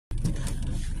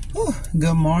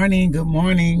Good morning. Good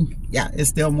morning. Yeah, it's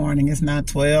still morning. It's not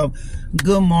 12.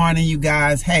 Good morning, you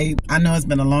guys. Hey, I know it's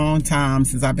been a long time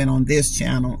since I've been on this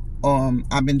channel.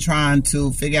 I've been trying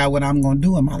to figure out what I'm going to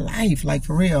do in my life, like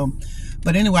for real.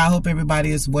 But anyway, I hope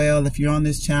everybody is well. If you're on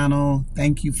this channel,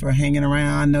 thank you for hanging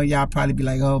around. I know y'all probably be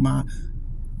like, oh my,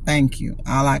 thank you.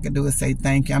 All I can do is say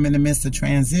thank you. I'm in the midst of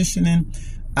transitioning.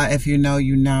 If you know,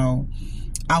 you know.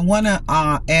 I want to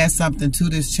add something to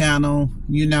this channel.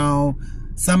 You know,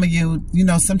 some of you,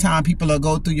 sometimes people will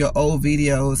go through your old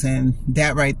videos and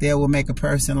that right there will make a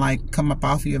person like come up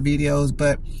off of your videos.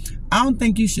 But I don't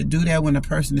think you should do that when a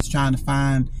person is trying to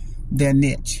find their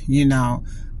niche,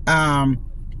 I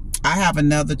have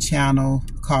another channel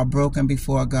called Broken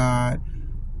Before God.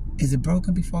 Is it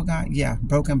Broken Before God? Yeah,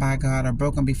 Broken by God or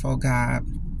Broken Before God.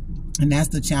 And that's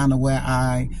the channel where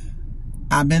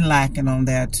I've been lacking on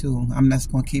that too. I'm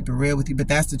just going to keep it real with you. But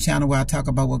that's the channel where I talk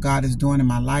about what God is doing in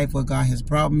my life, what God has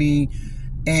brought me.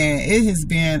 And it has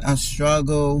been a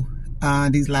struggle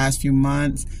these last few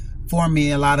months. For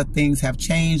me, a lot of things have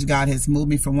changed. God has moved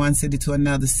me from one city to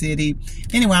another city.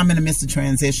 Anyway, I'm in the midst of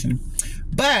transition.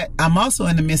 But I'm also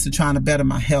in the midst of trying to better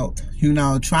my health.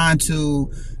 Trying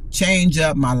to change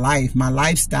up my life, my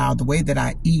lifestyle, the way that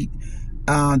I eat,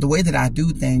 the way that I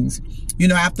do things.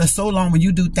 After so long, when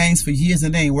you do things for years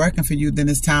and they ain't working for you, then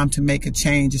it's time to make a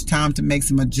change. It's time to make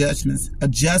some adjustments,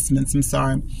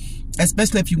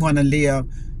 especially if you want to live.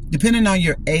 Depending on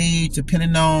your age,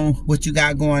 depending on what you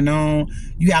got going on,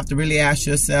 you have to really ask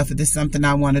yourself, is this something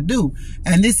I want to do?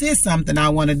 And this is something I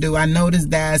want to do. I noticed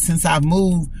that since I've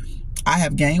moved, I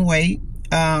have gained weight.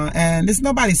 And it's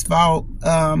nobody's fault.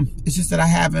 It's just that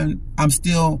I'm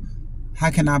still, how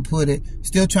can I put it?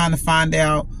 Still trying to find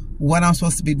out what I'm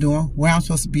supposed to be doing, where I'm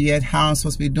supposed to be at, how I'm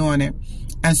supposed to be doing it.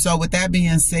 And so with that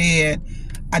being said,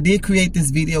 I did create this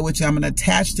video, which I'm going to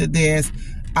attach to this.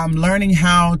 I'm learning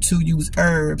how to use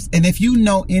herbs. And if you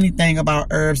know anything about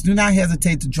herbs, do not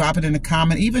hesitate to drop it in the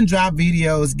comment. Even drop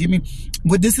videos.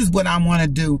 This is what I want to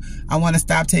do. I want to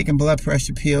stop taking blood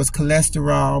pressure pills,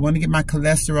 cholesterol. I want to get my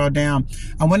cholesterol down.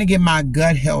 I want to get my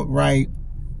gut health right.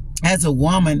 As a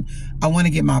woman, I want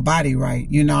to get my body right.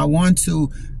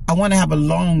 I want to have a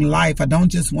long life. I don't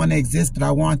just want to exist, but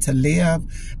I want to live.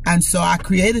 And so I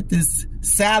created this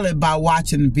salad by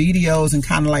watching videos and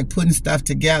kind of like putting stuff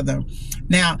together.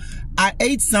 Now, I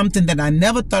ate something that I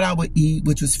never thought I would eat,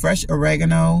 which was fresh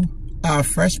oregano,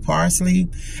 fresh parsley.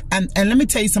 And let me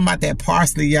tell you something about that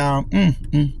parsley, y'all.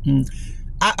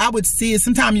 I would see it.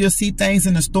 Sometimes you'll see things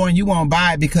in the store and you won't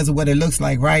buy it because of what it looks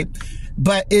like, right?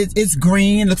 But it's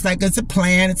green. It looks like it's a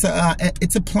plant.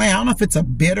 It's a plant. I don't know if it's a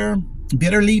bitter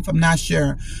leaf, I'm not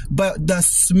sure, but the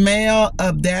smell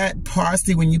of that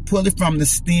parsley when you pull it from the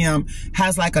stem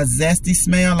has like a zesty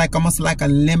smell, like almost like a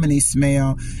lemony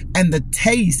smell, and the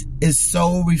taste is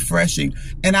so refreshing.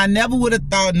 And I never would have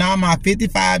thought, now my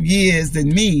 55 years, that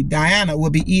me, Diana,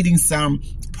 would be eating some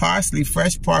parsley,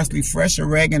 fresh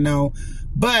oregano,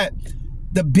 but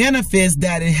the benefits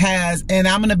that it has, and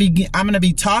I'm gonna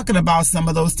be talking about some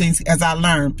of those things as I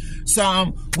learn.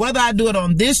 So whether I do it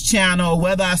on this channel or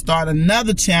whether I start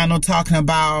another channel talking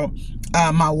about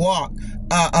my walk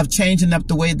of changing up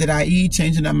the way that I eat,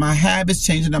 changing up my habits,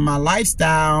 changing up my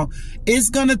lifestyle, it's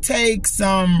gonna take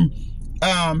some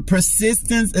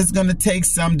persistence. It's gonna take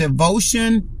some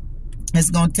devotion. It's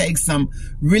going to take some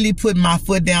really putting my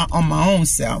foot down on my own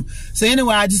self. So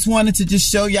anyway, I just wanted to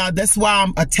just show y'all. That's why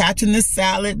I'm attaching this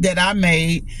salad that I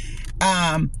made.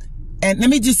 And let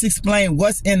me just explain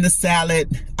what's in the salad.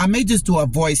 I may just do a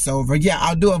voiceover. Yeah,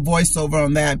 I'll do a voiceover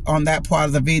on that part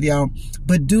of the video.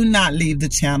 But do not leave the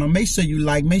channel. Make sure you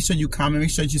like, make sure you comment,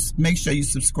 make sure you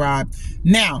subscribe.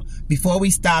 Now, before we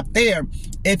stop there,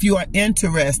 if you are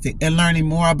interested in learning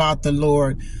more about the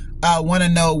Lord, I want to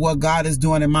know what God is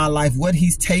doing in my life, what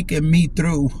he's taken me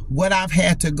through, what I've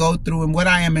had to go through, and what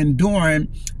I am enduring,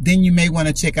 then you may want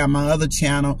to check out my other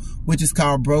channel, which is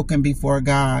called Broken Before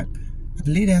God. I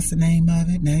believe that's the name of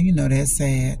it. Now, you know that's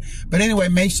sad. But anyway,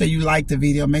 make sure you like the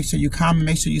video. Make sure you comment.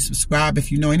 Make sure you subscribe.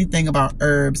 If you know anything about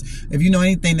herbs, if you know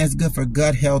anything that's good for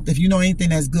gut health, if you know anything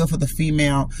that's good for the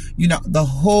female, the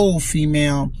whole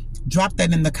female, drop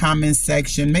that in the comment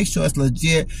section. Make sure it's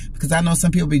legit, because I know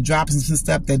some people be dropping some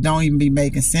stuff that don't even be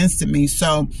making sense to me.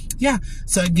 So yeah,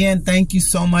 so again, thank you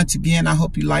so much again. I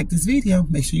hope you like this video.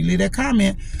 Make sure you leave that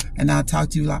comment, and I'll talk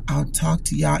to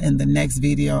y'all in the next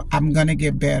video. I'm gonna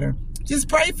get better. Just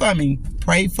pray for me.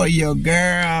 Pray for your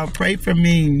girl. Pray for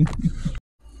me.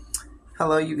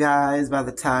 Hello, you guys. By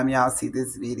the time y'all see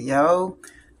this video,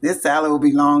 this salad will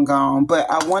be long gone, but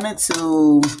I wanted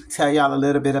to tell y'all a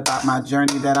little bit about my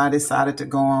journey that I decided to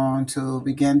go on to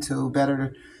begin to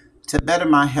better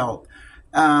my health.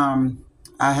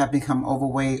 I have become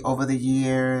overweight over the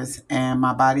years, and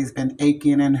my body's been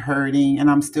aching and hurting, and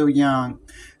I'm still young.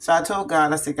 So I told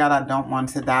God, I said, God, I don't want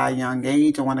to die a young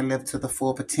age. I want to live to the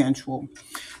full potential.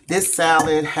 This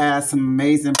salad has some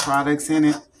amazing products in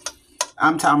it.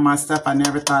 I'm talking about stuff I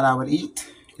never thought I would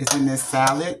eat. It's in this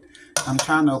salad. I'm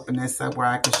trying to open this up where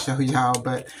I can show y'all,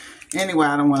 but anyway,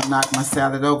 I don't want to knock my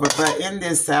salad over. But in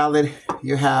this salad,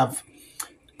 you have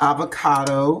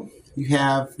avocado, you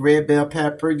have red bell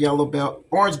pepper,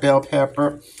 orange bell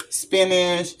pepper,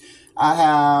 spinach. I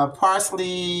have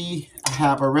parsley. I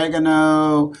have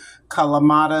oregano,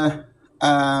 Kalamata,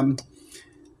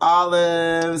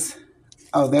 olives.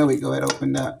 Oh, there we go. It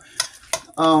opened up.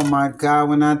 Oh my God,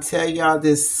 when I tell y'all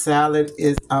this salad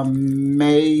is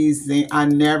amazing. I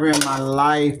never in my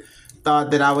life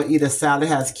thought that I would eat a salad. It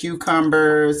has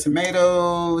cucumbers,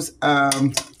 tomatoes.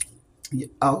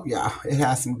 Oh yeah, it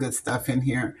has some good stuff in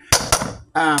here.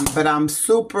 But I'm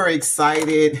super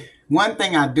excited. One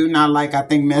thing I do not like, I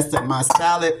think messed up my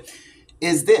salad,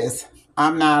 is this.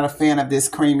 I'm not a fan of this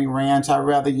creamy ranch. I'd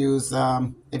rather use,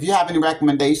 if you have any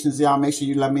recommendations, y'all make sure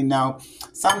you let me know.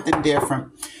 Something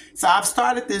different. So I've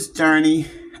started this journey.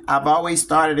 I've always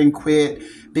started and quit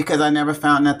because I never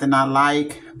found nothing I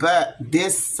like. But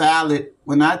this salad,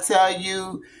 when I tell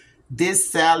you,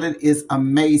 this salad is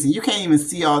amazing. You can't even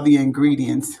see all the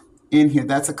ingredients in here.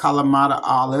 That's a Kalamata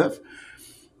olive.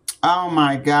 Oh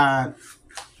my God.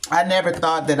 I never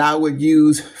thought that I would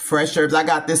use fresh herbs. I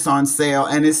got this on sale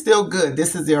and it's still good.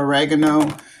 This is the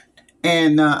oregano,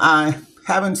 and I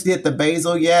haven't did the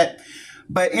basil yet.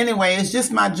 But anyway, it's just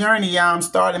my journey, y'all. I'm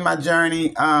starting my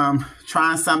journey,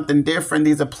 trying something different.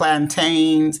 These are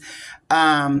plantains.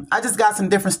 I just got some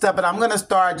different stuff, but I'm going to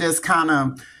start just kind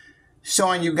of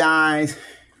showing you guys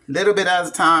a little bit at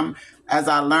a time as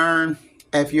I learn.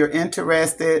 If you're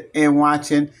interested in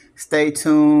watching, stay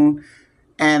tuned.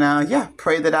 And yeah,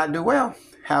 pray that I do well.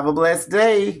 Have a blessed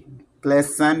day.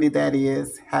 Blessed Sunday, that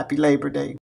is. Happy Labor Day.